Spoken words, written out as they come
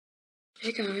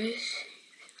Hey guys,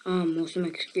 Awesome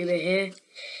Executor here,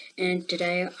 and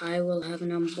today I will have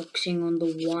an unboxing on the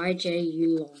Yj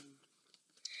Yulong.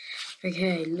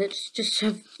 Okay, let's just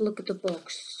have a look at the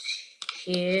box.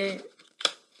 Here,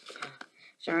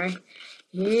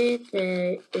 here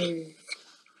there is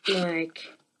like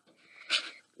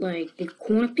the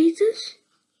corner pieces,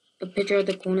 a picture of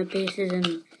the corner pieces,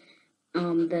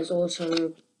 and there's also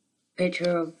a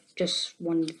picture of just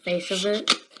one face of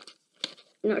it.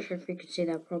 I'm not sure if you can see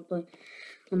that properly.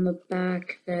 On the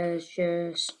back, there's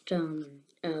just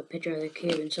a picture of the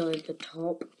cube inside the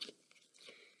top,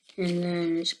 and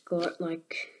then it's got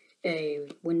like a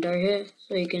window here,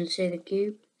 so you can see the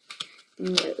cube.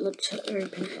 And let's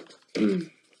open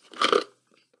it.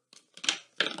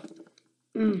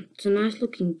 It's a nice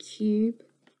looking cube.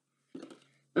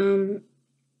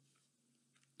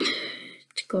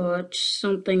 It's got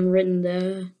something written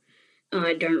there.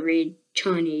 I don't read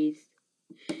Chinese,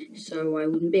 so I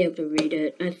wouldn't be able to read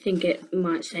it. I think it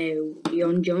might say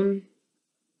Yonjon,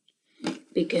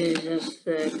 because that's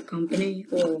the company,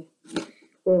 well,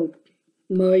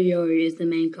 Moyo is the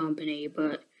main company,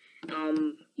 but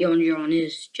Yonjon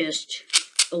is just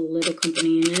a little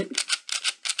company in it.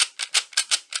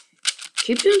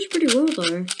 Cube sounds pretty well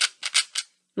though.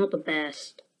 Not the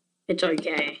best. It's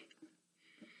okay.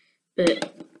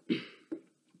 But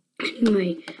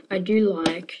anyway, I do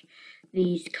like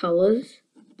these colors.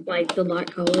 Like the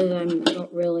light colors, I'm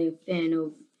not really a fan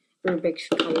of Rubik's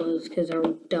colors because they're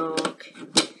all dark.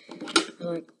 I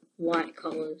like light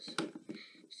colors.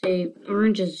 See,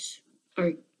 orange is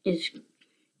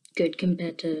good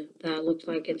compared to that. It looks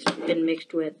like it's been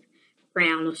mixed with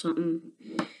brown or something.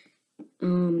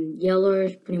 Yellow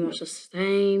is pretty much the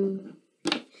same.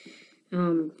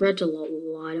 Red's a lot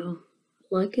lighter.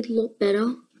 I like it a lot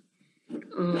better.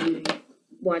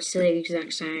 White's the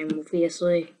exact same,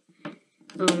 obviously.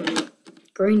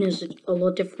 Green is a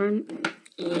lot different,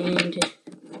 and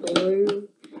blue,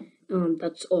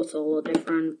 that's also a lot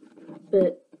different,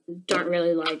 but don't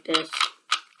really like this.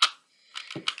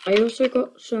 I also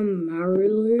got some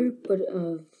Marilu, but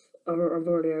I've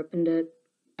already opened it.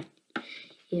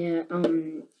 Yeah,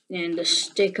 and the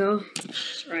sticker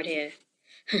is right here.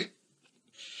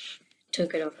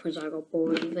 Took it off because I got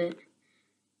bored of it.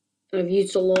 I've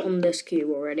used a lot on this cube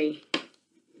already.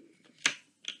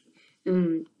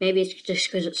 Maybe it's just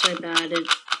because it's so bad.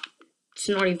 It's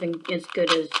not even as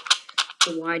good as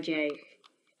the Yj.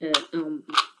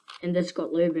 And this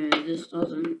got lube in it. This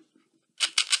doesn't.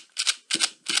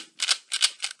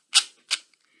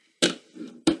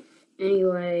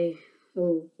 Anyway,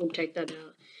 we'll take that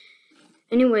out.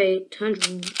 Anyway, it turns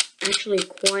actually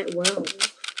quite well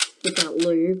without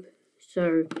lube.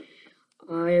 So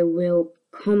I will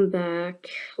come back,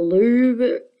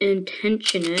 lube and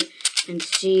tension it, and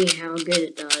see how good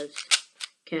it does.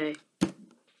 Okay.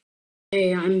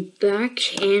 Okay, I'm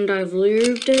back, and I've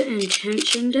lubed it and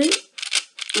tensioned it,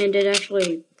 and it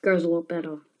actually goes a lot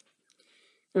better.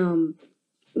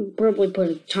 Probably put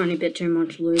a tiny bit too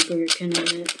much lubricant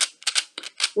in it.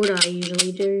 What I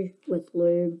usually do with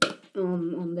lube,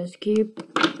 on this cube.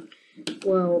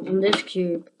 Well, on this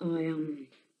cube, I,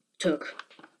 took,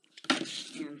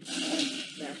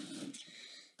 there.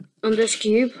 On this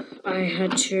cube, I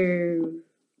had to,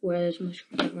 where's my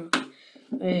screwdriver?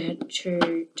 I had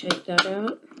to take that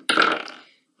out,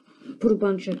 put a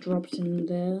bunch of drops in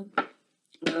there,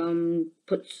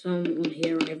 put some on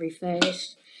here on every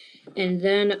face, and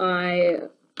then I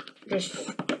just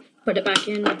put it back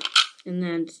in, and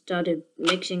then started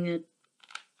mixing it,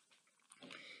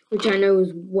 which I know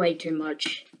is way too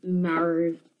much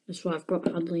marrow. That's why I've got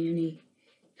hardly any.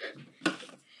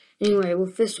 Anyway,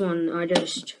 with this one, I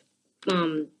just,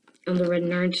 on the red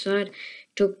and orange side,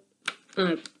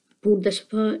 pulled this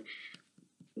apart,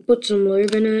 put some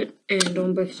lube in it, and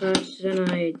on both sides, then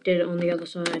I did it on the other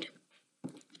side.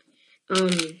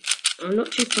 I'm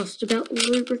not too fussed about the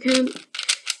lubricant.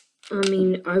 I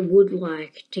mean, I would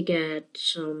like to get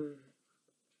some,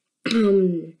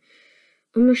 I'm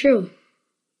not sure.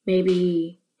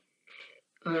 Maybe,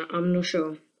 I'm not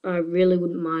sure. I really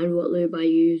wouldn't mind what lube I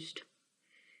used.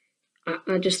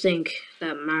 I just think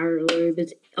that Mara lube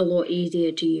is a lot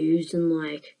easier to use than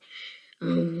like,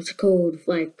 what's it called,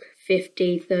 like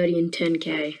 50, 30, and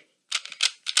 10K.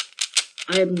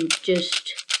 I'm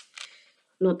just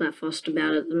not that fussed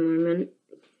about it at the moment.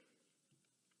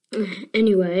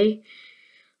 Anyway,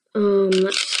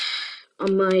 that's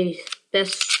on my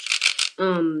best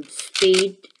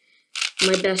speed.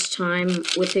 My best time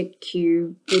with a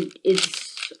cube is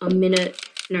a minute,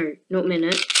 no, not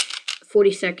minute,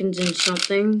 40 seconds and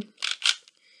something.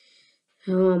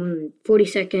 40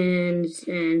 seconds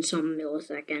and some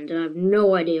milliseconds. I have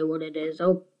no idea what it is.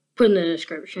 I'll put in the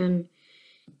description,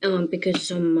 because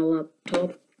it's on my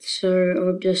laptop. So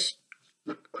I'll just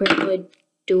quickly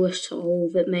do a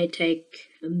solve. It may take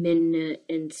a minute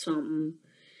and something.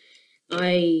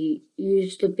 I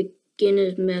use the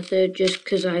beginner's method just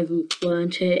because I've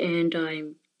learned it and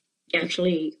I'm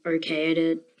actually okay at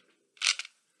it.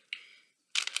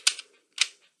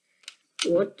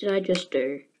 What did I just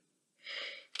do?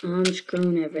 I'm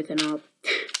screwing everything up.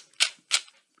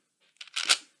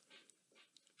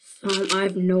 I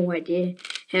have no idea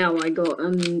how I got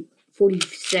 40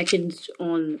 seconds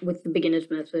on with the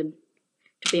beginner's method,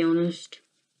 to be honest.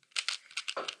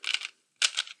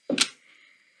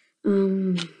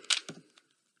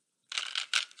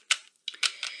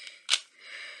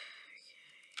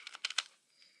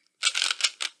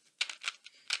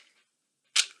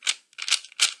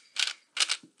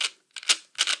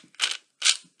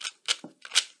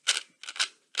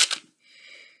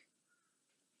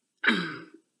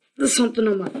 There's something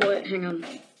on my foot, hang on.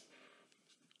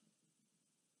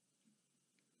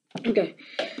 Okay.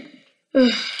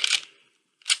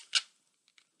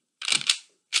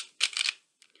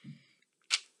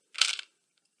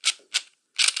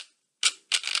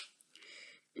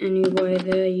 Anyway,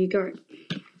 there you go.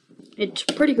 It's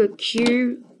a pretty good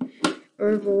cube.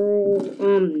 Overall,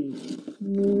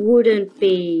 wouldn't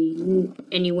be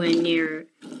anywhere near,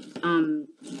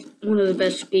 one of the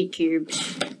best speed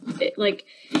cubes.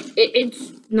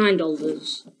 It's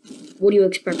 $9. What do you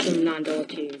expect from a $9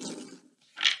 cube?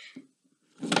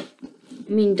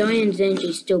 I mean, Diane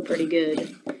Zenji's still pretty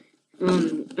good.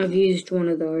 I've used one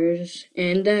of those,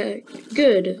 and they're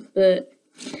good, but,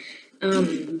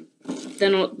 they're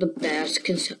not the best,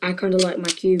 because I kind of like my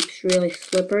cubes really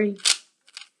slippery.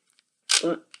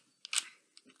 But,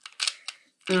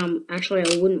 actually,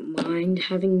 I wouldn't mind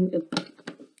having a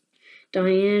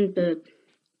Diane, but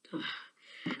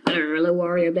I don't really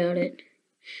worry about it.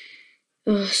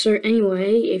 So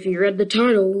anyway, if you read the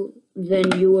title,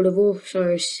 then you would have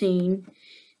also seen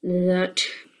that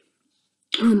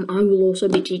I will also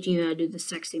be teaching you how to do the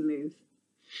sexy move.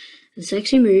 The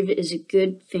sexy move is a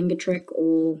good finger trick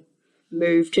or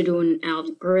move to do in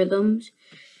algorithms.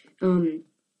 But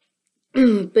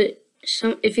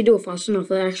if you do it fast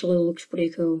enough, it actually looks pretty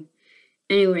cool.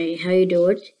 Anyway, how you do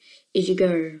it is you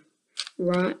go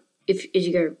right,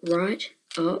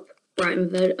 up, right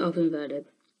inverted, up inverted.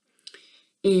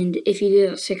 And if you do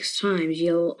that 6 times,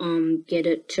 you'll get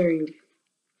it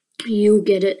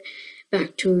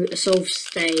back to a solved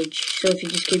stage. So if you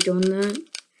just keep doing that,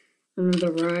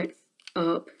 remember right,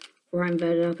 up, right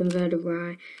inverted, up inverted,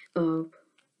 right, up,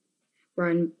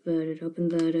 right inverted, up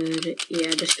inverted.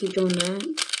 Yeah, just keep doing that,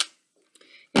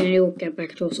 and you'll get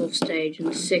back to a solved stage.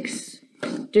 And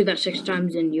do that 6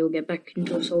 times, and you'll get back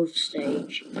into a solved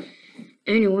stage.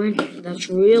 Anyway, that's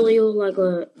really all I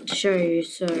got to show you.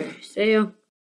 So see ya.